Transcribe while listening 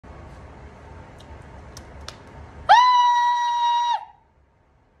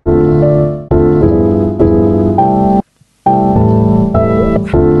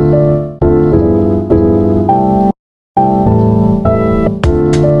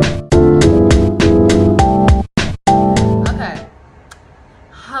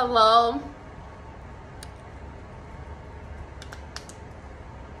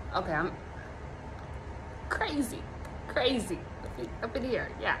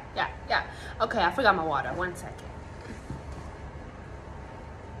Yeah. Okay, I forgot my water. 1 second.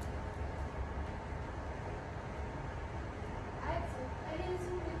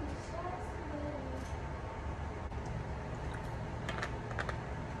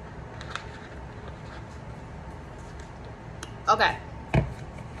 Okay,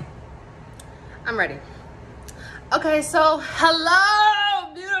 I'm ready. Okay, so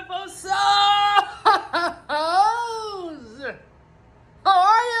hello, beautiful souls. How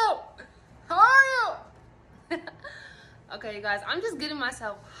are you? Okay, you guys, I'm just getting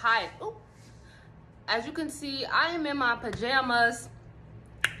myself hyped. Ooh. As you can see, I am in my pajamas.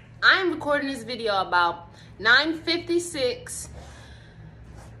 I'm recording this video about 9:56.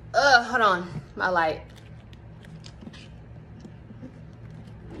 Hold on, my light.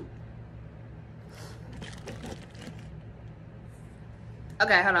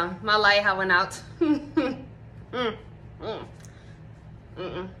 Okay, hold on. My light had went out.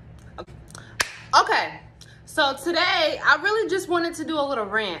 Okay, so today I really just wanted to do a little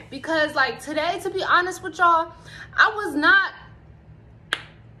rant because, like, today, to be honest with y'all, I was not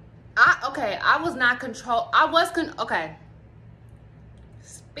okay.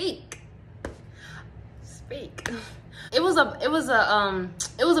 Speak. It was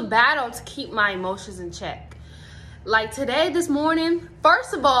a battle to keep my emotions in check. Like this morning,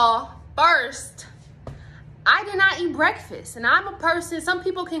 first, I did not eat breakfast. And I'm a person, some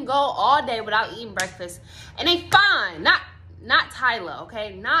people can go all day without eating breakfast and they fine. Not Tyler,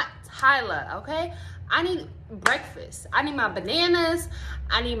 okay? Not Tyler, okay? I need breakfast. I need my bananas.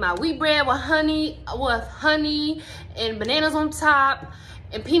 I need my wheat bread with honey and bananas on top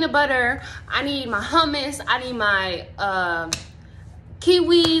and peanut butter. I need my hummus. I need my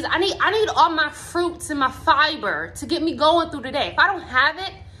kiwis. I need all my fruits and my fiber to get me going through the day. If I don't have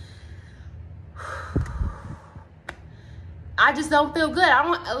it, I just don't feel good. I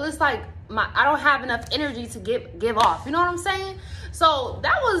don't have enough energy to give off. You know what I'm saying? So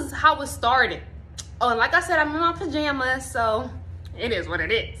that was how it started. Oh, and like I said, I'm in my pajamas, so it is what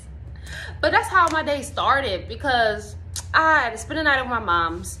it is. But that's how my day started because I had to spend the night with my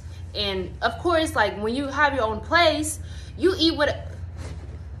mom's. And of course, like, when you have your own place, you eat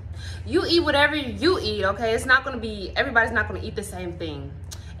whatever you eat, okay? It's not gonna be, everybody's not gonna eat the same thing.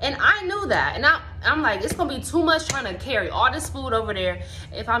 And I knew that. And I'm like, it's gonna be too much trying to carry all this food over there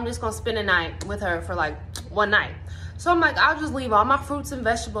if I'm just gonna spend a night with her for like one night. So I'm like, I'll just leave all my fruits and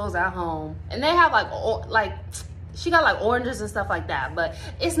vegetables at home. And they have like she got like oranges and stuff like that, but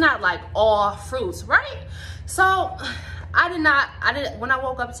it's not like all fruits, right? So when I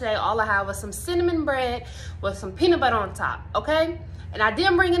woke up today, all I had was some cinnamon bread with some peanut butter on top, okay? And I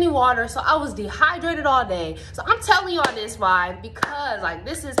didn't bring any water, so I was dehydrated all day. So I'm telling y'all this why, because like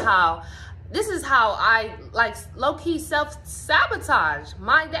this is how I like low-key self-sabotage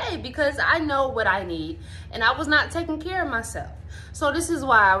my day, because I know what I need and I was not taking care of myself. So this is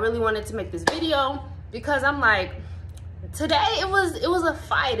why I really wanted to make this video, because I'm like, today it was a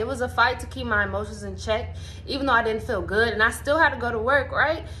fight. It was a fight to keep my emotions in check, even though I didn't feel good and I still had to go to work,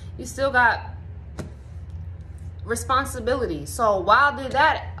 right? You still got responsibility. So while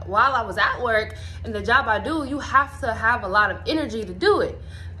I was at work and the job I do, you have to have a lot of energy to do it.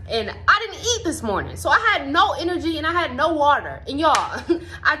 And I didn't eat this morning, so I had no energy and I had no water. And y'all,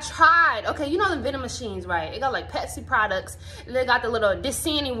 I tried. Okay, you know the vending machines, right? It got like Pepsi products, and they got the little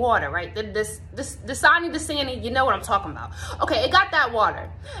Dasani water, right? Dasani, you know what I'm talking about. Okay, it got that water,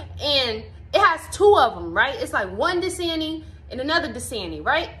 and it has two of them, right? It's like one Dasani and another Dasani,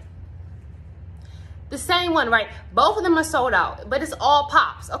 right? The same one, right? Both of them are sold out, but it's all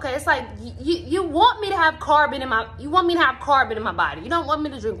pops. Okay, it's like you want me to have carbon in my body. You don't want me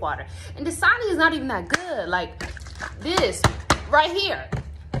to drink water. And Dasani is not even that good, like this right here.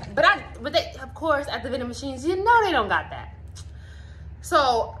 But they, of course, at the vending machines, you know they don't got that.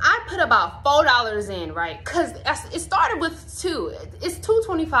 So I put about $4 in, right? Cause it started with two. It's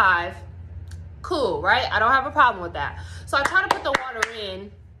 $2.25. Cool, right? I don't have a problem with that. So I try to put the water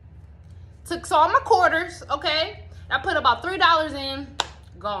in. Took all my quarters, okay? I put about $3 in,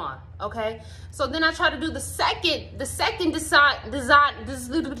 gone, okay? So then I try to do the second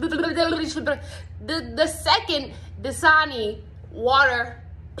Dasani water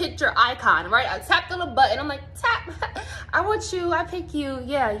picture icon, right? I tapped the little button. I'm like, tap. I want you. I pick you.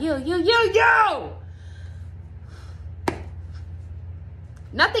 Yeah, you.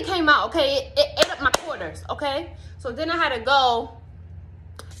 Nothing came out, okay? It ate up my quarters, okay? So then I had to go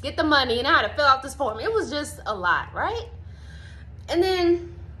get the money and I had to fill out this form. It was just a lot, right? And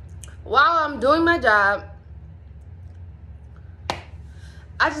then while I'm doing my job,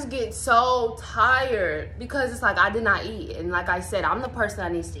 I just get so tired because it's like I did not eat. And like I said, I'm the person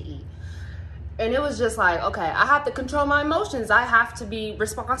that needs to eat. And it was just like, okay, I have to control my emotions. I have to be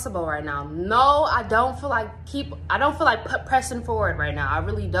responsible right now. No, I don't feel like pressing forward right now. I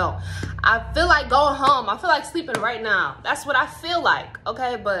really don't. I feel like going home. I feel like sleeping right now. That's what I feel like,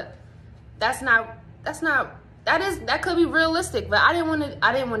 okay? But that could be realistic, but I didn't want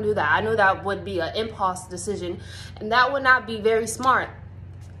to do that. I knew that would be an impulse decision, and that would not be very smart.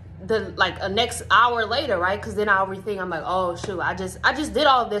 A next hour later, right? Because then I'll rethink. I'm like, oh shoot, I just did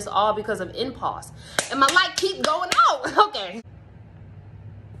all of this all because of impulse, and my light keeps going out. Okay,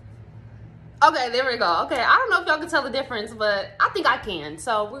 there we go. Okay, I don't know if y'all can tell the difference, but I think I can.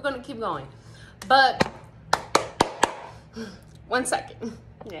 So we're gonna keep going. But 1 second.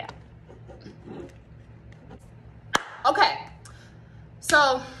 Yeah. Okay.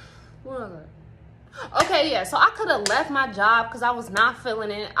 So. Okay, yeah, so I could have left my job because I was not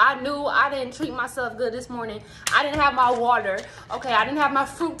feeling it. I knew I didn't treat myself good this morning. I didn't have my water, okay? I didn't have my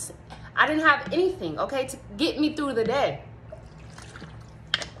fruits. I didn't have anything, okay, to get me through the day.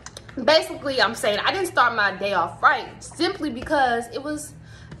 Basically, I'm saying I didn't start my day off right simply because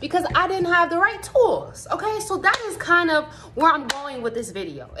I didn't have the right tools, okay? So that is kind of where I'm going with this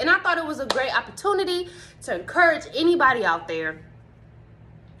video. And I thought it was a great opportunity to encourage anybody out there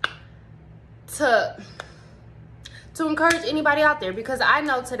to encourage anybody out there, because I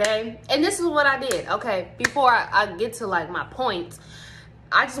know today, and this is what I did, okay? Before I get to like my points,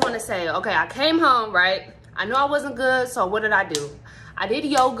 I just want to say, okay, I came home, right? I knew I wasn't good, so what did I do? I did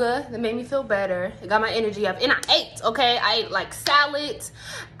yoga. That made me feel better. It got my energy up, and I ate, okay? I ate like salads.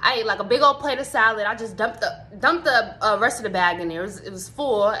 I ate like a big old plate of salad. I just dumped the rest of the bag in there. It was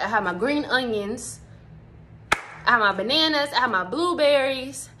full. I had my green onions. I had my bananas. I had my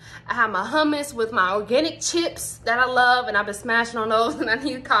blueberries. I have my hummus with my organic chips that I love, and I've been smashing on those, and I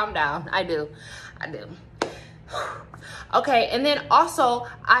need to calm down. I do. Okay, and then also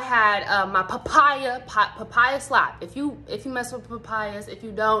I had my papaya slap. If you mess with papayas, if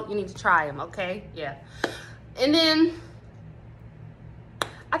you don't, you need to try them. Okay, yeah. And then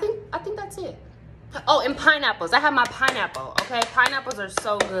I think that's it. Oh, and pineapples. I have my pineapple. Okay, pineapples are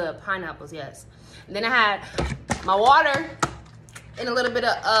so good. Pineapples, yes. And then I had my water and a little bit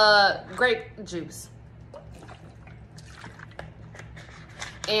of grape juice.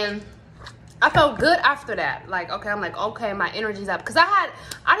 And I felt good after that. Like, okay, I'm like, okay, my energy's up. Because I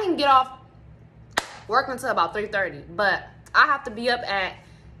didn't get off work until about 3:30. But I have to be up at,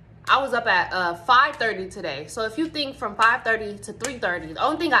 I was up at 5:30 today. So if you think from 5:30 to 3:30, the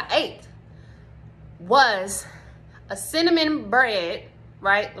only thing I ate was a cinnamon bread,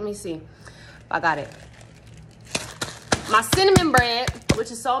 right? Let me see if I got it. My cinnamon bread,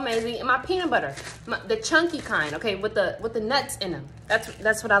 which is so amazing, and my peanut butter, the chunky kind, okay, with the nuts in them.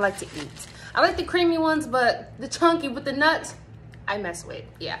 That's what I like to eat. I like the creamy ones, but the chunky with the nuts, I mess with,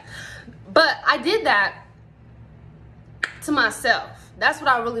 yeah. But I did that to myself. That's what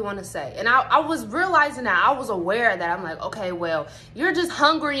I really want to say. And I was realizing that, I was aware that I'm like, okay, well, you're just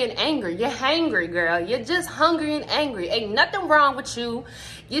hungry and angry. You're hangry, girl. You're just hungry and angry. Ain't nothing wrong with you.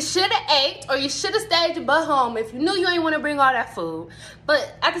 You should have ate, or you should have stayed your butt home if you knew you ain't want to bring all that food.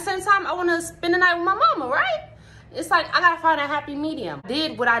 But at the same time, I want to spend the night with my mama, right? It's like, I got to find a happy medium. I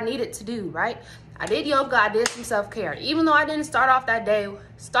did what I needed to do, right? I did yoga. I did some self-care. Even though I didn't start off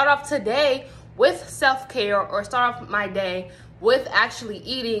today with self-care, or start off my day with actually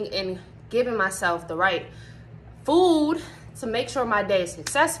eating and giving myself the right food to make sure my day is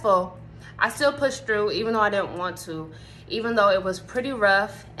successful, I still pushed through, even though I didn't want to, even though it was pretty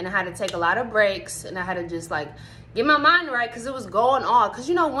rough, and I had to take a lot of breaks, and I had to just like get my mind right, because it was going on. Because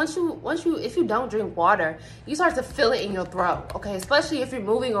you know, if you don't drink water, you start to feel it in your throat, okay? Especially if you're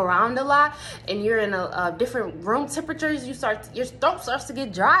moving around a lot and you're in a different room temperatures, your throat starts to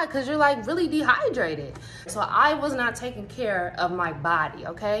get dry because you're like really dehydrated. So I was not taking care of my body,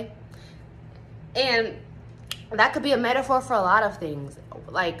 okay? And that could be a metaphor for a lot of things,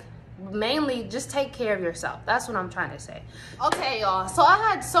 like mainly just take care of yourself. That's what I'm trying to say. Okay, y'all, so I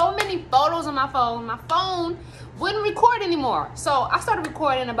had so many photos on my phone wouldn't record anymore. So I started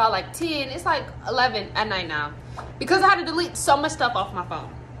recording about like 10, it's like 11 at night now, because I had to delete so much stuff off my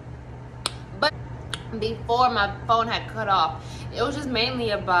phone. But before my phone had cut off, it was just mainly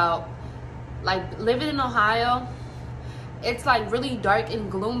about like living in Ohio. It's like really dark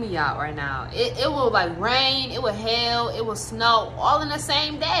and gloomy out right now. It will like rain, it will hail, it will snow all in the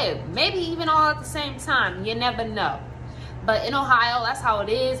same day. Maybe even all at the same time. You never know. But in Ohio, that's how it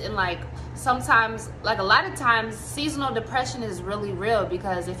is. And like sometimes, like a lot of times, seasonal depression is really real,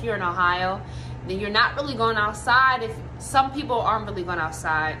 because if you're in Ohio, then you're not really going outside. If some people aren't really going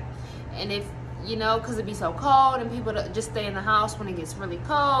outside, and if you know, because it be so cold, and people just stay in the house when it gets really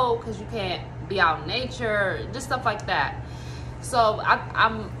cold because you can't be out in nature, just stuff like that. So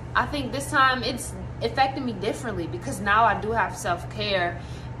I think this time it's affecting me differently, because now I do have self-care,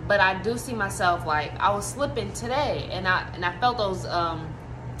 but I do see myself like I was slipping today, and I felt those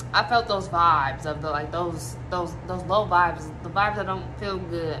vibes of the like those low vibes, the vibes that don't feel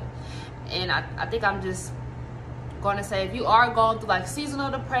good. And I think I'm just going to say, if you are going through like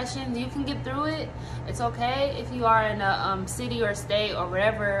seasonal depression, you can get through it. It's okay. If you are in a city or state or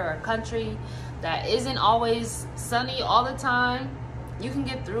whatever, or country that isn't always sunny all the time, you can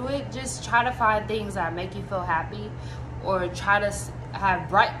get through it. Just try to find things that make you feel happy, or try to have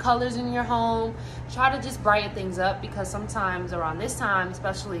bright colors in your home. Try to just brighten things up, because sometimes around this time,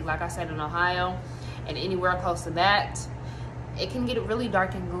 especially like I said in Ohio and anywhere close to that, it can get really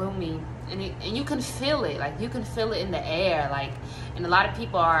dark and gloomy, and you can feel it. Like you can feel it in the air. Like, and a lot of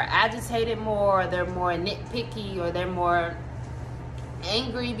people are agitated more, they're more nitpicky, or they're more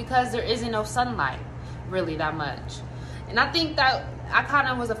angry because there isn't no sunlight really that much. And I think that I kind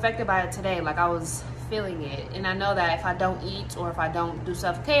of was affected by it today. Like I was feeling it, and I know that if I don't eat or if I don't do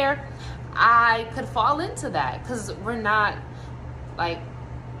self-care, I could fall into that, because we're not like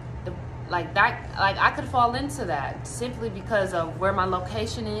that. Like I could fall into that simply because of where my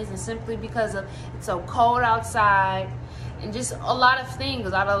location is, and simply because of it's so cold outside, and just a lot of things, a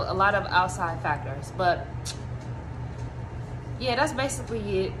lot of outside factors. But yeah, that's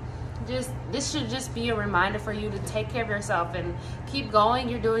basically it. This should just be a reminder for you to take care of yourself and keep going.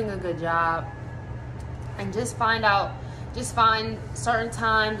 You're doing a good job. And just find certain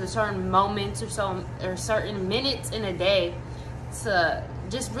times or certain moments or certain minutes in a day to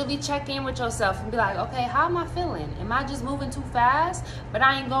just really check in with yourself and be like, okay, how am I feeling? Am I just moving too fast but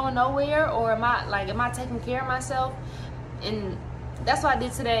I ain't going nowhere? Or am I taking care of myself? And that's what I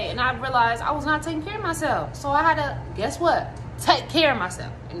did today, and I realized I was not taking care of myself. So I had to, guess what? Take care of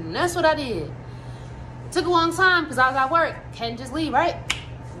myself. And that's what I did. It took a long time because I was at work. Can't just leave, right?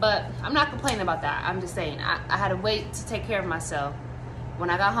 But I'm not complaining about that. I'm just saying I had to wait to take care of myself. When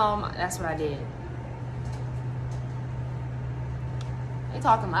I got home, that's what I did. They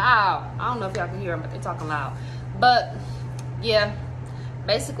talking loud. I don't know if y'all can hear them, but they talking loud. But yeah,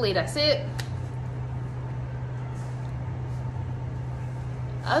 basically that's it.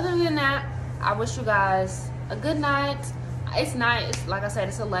 Other than that, I wish you guys a good night. It's night. It's, like I said,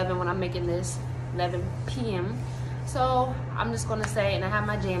 it's 11 when I'm making this, 11 p.m. So I'm just gonna say, and I have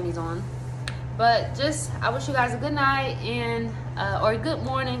my jammies on, but just I wish you guys a good night, and or a good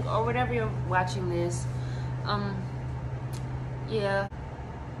morning, or whatever you're watching this. Yeah,